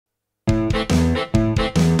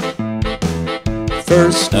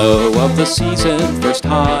First snow of the season, first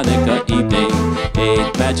Hanukkah evening,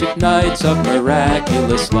 8 magic nights of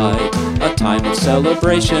miraculous light, a time of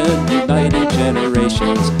celebration, uniting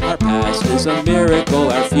generations. Our past is a miracle,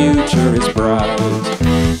 our future is bright.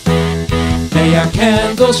 May our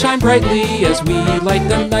candles shine brightly as we light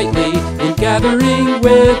them nightly, in gathering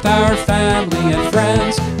with our family and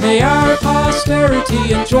friends. May our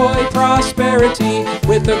posterity enjoy prosperity,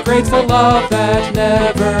 with a grateful love that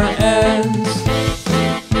never ends.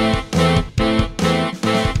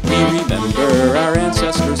 We remember our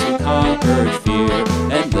ancestors who conquered fear,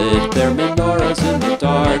 and lit their menorahs in the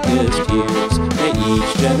darkest years. May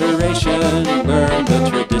each generation learn the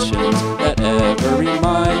traditions that ever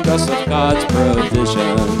remind us of God's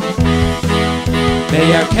provision.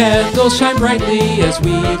 May our candles shine brightly as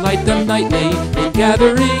we light them nightly, in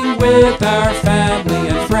gathering with our family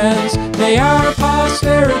and friends. May our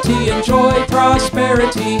posterity enjoy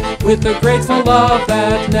prosperity, with a grateful love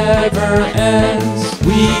that never ends.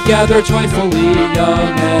 We gather joyfully, young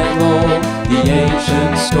and old, the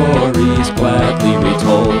ancient stories gladly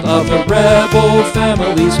retold, of the rebel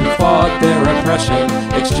families who fought their oppression,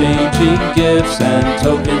 exchanging gifts and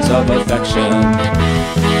tokens of affection.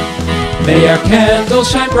 May our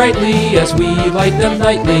candles shine brightly as we light them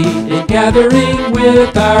nightly, in gathering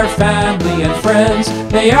with our family and friends.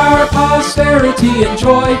 May our posterity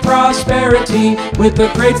enjoy prosperity, with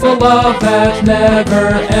a grateful love that never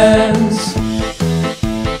ends.